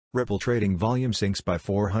Ripple trading volume sinks by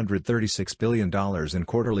 $436 billion in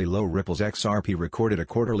quarterly low. Ripple's XRP recorded a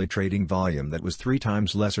quarterly trading volume that was 3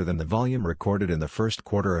 times lesser than the volume recorded in the first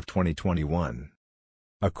quarter of 2021.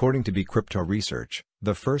 According to Crypto Research,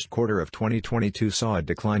 the first quarter of 2022 saw a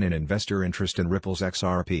decline in investor interest in Ripple's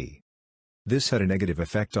XRP. This had a negative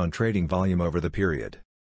effect on trading volume over the period.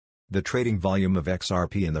 The trading volume of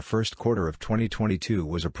XRP in the first quarter of 2022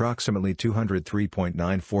 was approximately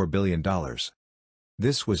 $203.94 billion.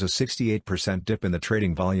 This was a 68% dip in the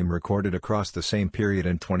trading volume recorded across the same period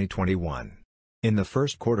in 2021. In the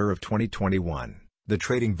first quarter of 2021, the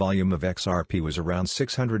trading volume of XRP was around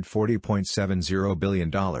 $640.70 billion.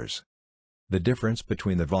 The difference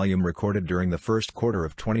between the volume recorded during the first quarter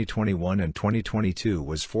of 2021 and 2022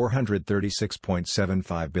 was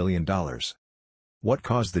 $436.75 billion. What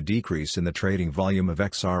caused the decrease in the trading volume of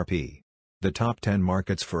XRP? The top 10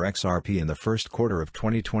 markets for XRP in the first quarter of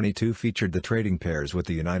 2022 featured the trading pairs with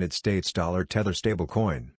the United States Dollar Tether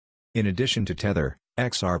stablecoin. In addition to Tether,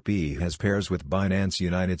 XRP has pairs with Binance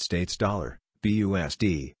United States Dollar,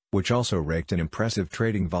 BUSD, which also raked an impressive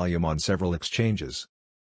trading volume on several exchanges.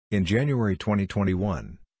 In January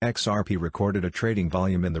 2021, XRP recorded a trading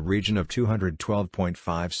volume in the region of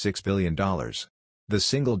 $212.56 billion. The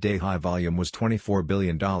single-day high volume was $24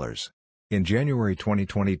 billion. In January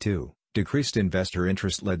 2022, decreased investor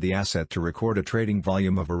interest led the asset to record a trading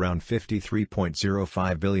volume of around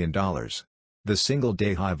 $53.05 billion. The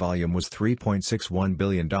single-day high volume was $3.61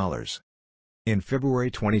 billion. In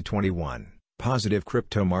February 2021, positive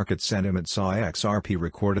crypto market sentiment saw XRP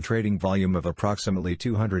record a trading volume of approximately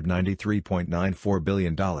 $293.94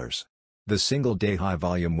 billion. The single-day high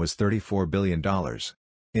volume was $34 billion.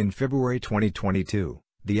 In February 2022,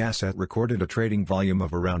 the asset recorded a trading volume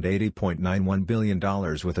of around $80.91 billion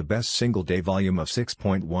with a best single-day volume of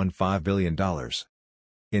 $6.15 billion.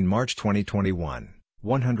 In March 2021,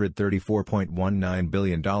 $134.19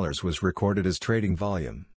 billion was recorded as trading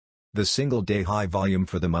volume. The single-day high volume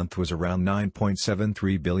for the month was around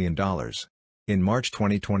 $9.73 billion. In March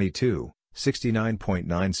 2022,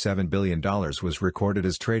 $69.97 billion was recorded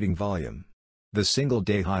as trading volume. The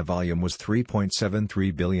single-day high volume was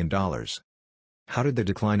 $3.73 billion. How did the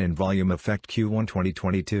decline in volume affect Q1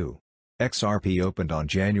 2022? XRP opened on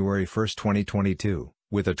January 1, 2022,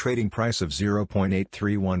 with a trading price of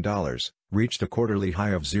 $0.831, reached a quarterly high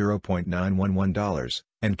of $0.911,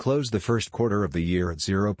 and closed the first quarter of the year at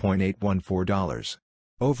 $0.814.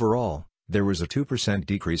 Overall, there was a 2%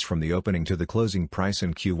 decrease from the opening to the closing price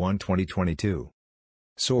in Q1 2022.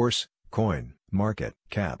 Source: Coin, Market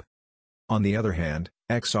Cap. On the other hand,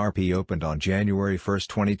 XRP opened on January 1,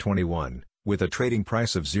 2021, with a trading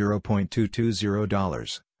price of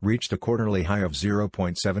 $0.220, reached a quarterly high of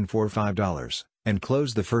 $0.745, and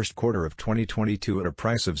closed the first quarter of 2022 at a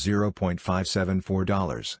price of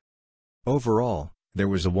 $0.574. Overall, there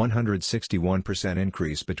was a 161%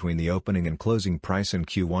 increase between the opening and closing price in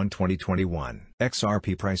Q1 2021.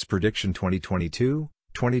 XRP Price Prediction 2022,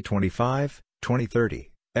 2025,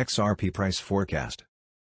 2030, XRP Price Forecast.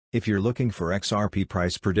 If you're looking for XRP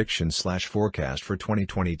price prediction/forecast for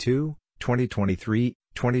 2022, 2023,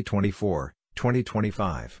 2024,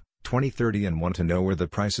 2025, 2030 and want to know where the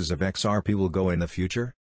prices of XRP will go in the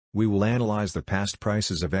future? We will analyze the past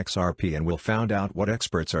prices of XRP and will find out what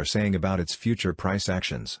experts are saying about its future price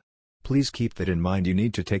actions. Please keep that in mind. You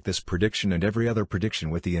need to take this prediction and every other prediction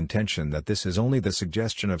with the intention that this is only the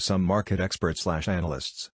suggestion of some market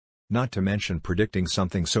experts/analysts. Not to mention predicting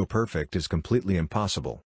something so perfect is completely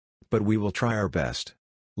impossible. But we will try our best.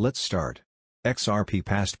 Let's start. XRP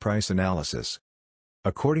Past Price Analysis.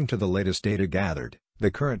 According to the latest data gathered, the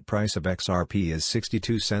current price of XRP is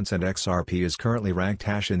 62 cents and XRP is currently ranked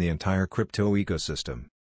hash in the entire crypto ecosystem.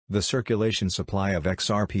 The circulation supply of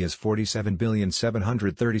XRP is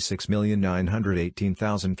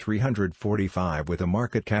 47,736,918,345 with a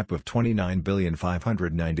market cap of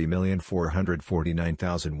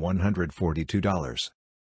 $29,590,449,142.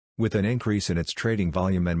 With an increase in its trading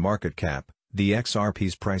volume and market cap, the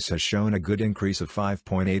XRP's price has shown a good increase of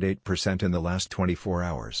 5.88% in the last 24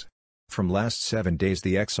 hours. From last 7 days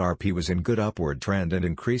the XRP was in good upward trend and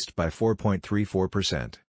increased by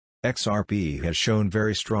 4.34%. XRP has shown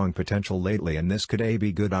very strong potential lately and this could be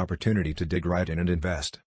a good opportunity to dig right in and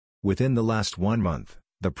invest. Within the last 1 month,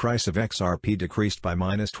 the price of XRP decreased by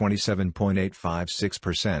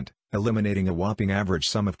 -27.856%, eliminating a whopping average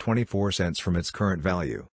sum of 24 cents from its current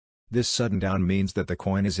value. This sudden down means that the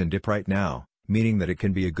coin is in dip right now, meaning that it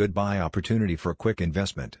can be a good buy opportunity for quick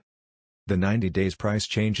investment. The 90 days price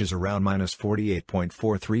change is around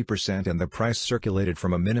 -48.43% and the price circulated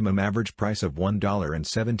from a minimum average price of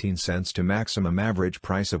 $1.17 to maximum average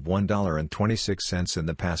price of $1.26 in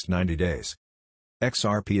the past 90 days.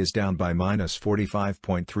 XRP is down by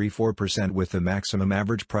 -45.34% with the maximum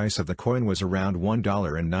average price of the coin was around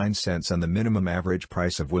 $1.09 and the minimum average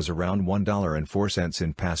price of was around $1.04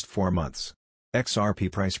 in past 4 months.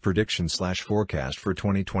 XRP price prediction/forecast for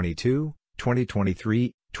 2022,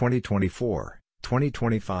 2023, 2024,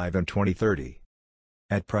 2025 and 2030.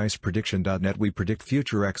 At priceprediction.net we predict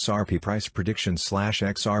future XRP price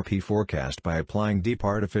prediction/XRP forecast by applying deep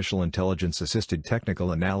artificial intelligence assisted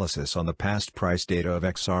technical analysis on the past price data of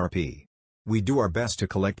XRP. We do our best to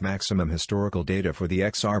collect maximum historical data for the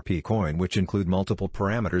XRP coin which include multiple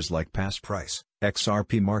parameters like past price,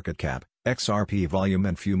 XRP market cap, XRP volume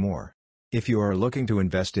and few more. If you are looking to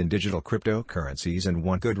invest in digital cryptocurrencies and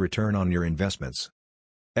want good return on your investments.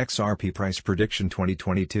 XRP price prediction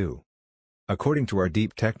 2022. According to our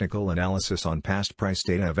deep technical analysis on past price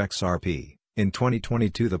data of XRP, in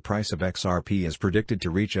 2022 the price of XRP is predicted to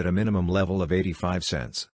reach at a minimum level of 85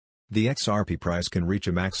 cents. The XRP price can reach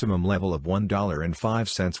a maximum level of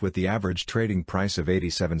 $1.05 with the average trading price of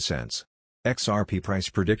 87 cents. XRP price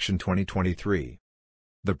prediction 2023.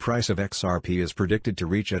 The price of XRP is predicted to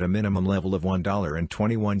reach at a minimum level of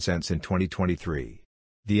 $1.21 in 2023.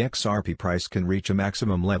 The XRP price can reach a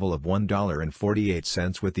maximum level of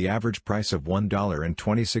 $1.48 with the average price of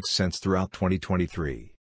 $1.26 throughout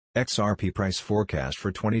 2023. XRP price forecast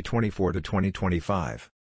for 2024 to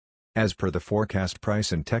 2025. As per the forecast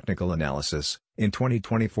price and technical analysis, in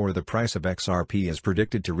 2024 the price of XRP is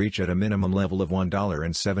predicted to reach at a minimum level of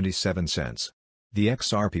 $1.77. The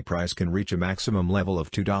XRP price can reach a maximum level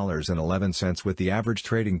of $2.11 with the average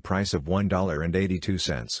trading price of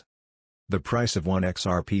 $1.82. The price of 1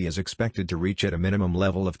 XRP is expected to reach at a minimum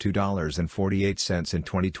level of $2.48 in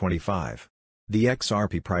 2025. The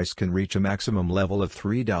XRP price can reach a maximum level of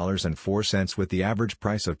 $3.04 with the average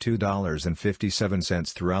price of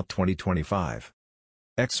 $2.57 throughout 2025.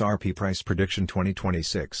 XRP price prediction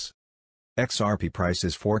 2026. XRP price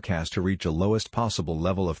is forecast to reach a lowest possible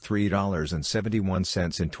level of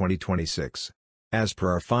 $3.71 in 2026. As per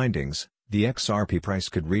our findings, the XRP price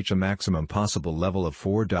could reach a maximum possible level of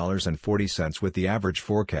 $4.40 with the average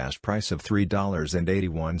forecast price of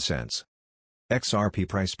 $3.81. XRP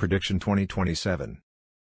price prediction 2027.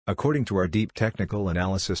 According to our deep technical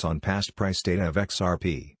analysis on past price data of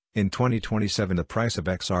XRP, in 2027 the price of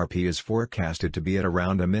XRP is forecasted to be at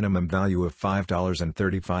around a minimum value of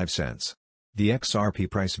 $5.35. The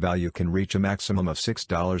XRP price value can reach a maximum of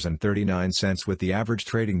 $6.39 with the average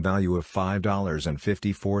trading value of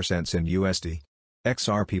 $5.54 in USD.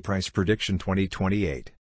 XRP price prediction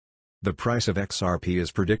 2028. The price of XRP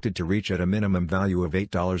is predicted to reach at a minimum value of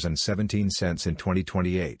 $8.17 in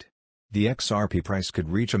 2028. The XRP price could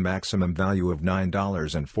reach a maximum value of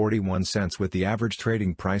 $9.41 with the average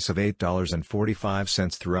trading price of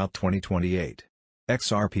 $8.45 throughout 2028.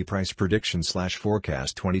 XRP price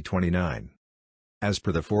prediction/forecast 2029. As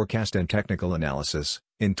per the forecast and technical analysis,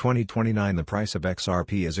 in 2029 the price of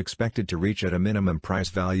XRP is expected to reach at a minimum price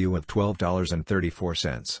value of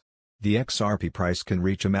 $12.34. The XRP price can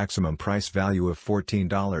reach a maximum price value of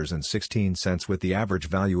 $14.16 with the average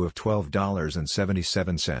value of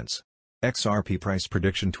 $12.77. XRP price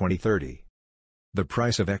prediction 2030. The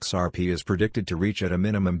price of XRP is predicted to reach at a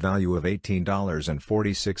minimum value of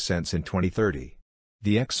 $18.46 in 2030.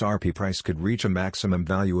 The XRP price could reach a maximum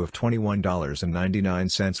value of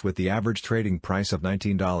 $21.99 with the average trading price of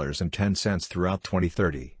 $19.10 throughout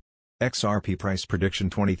 2030. XRP price prediction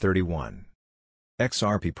 2031.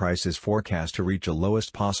 XRP price is forecast to reach a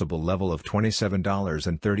lowest possible level of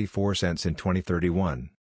 $27.34 in 2031.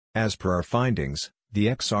 As per our findings, the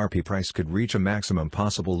XRP price could reach a maximum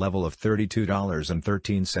possible level of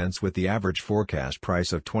 $32.13 with the average forecast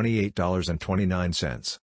price of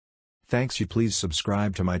 $28.29. Thanks. You please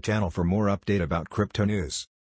subscribe to my channel for more update about crypto news.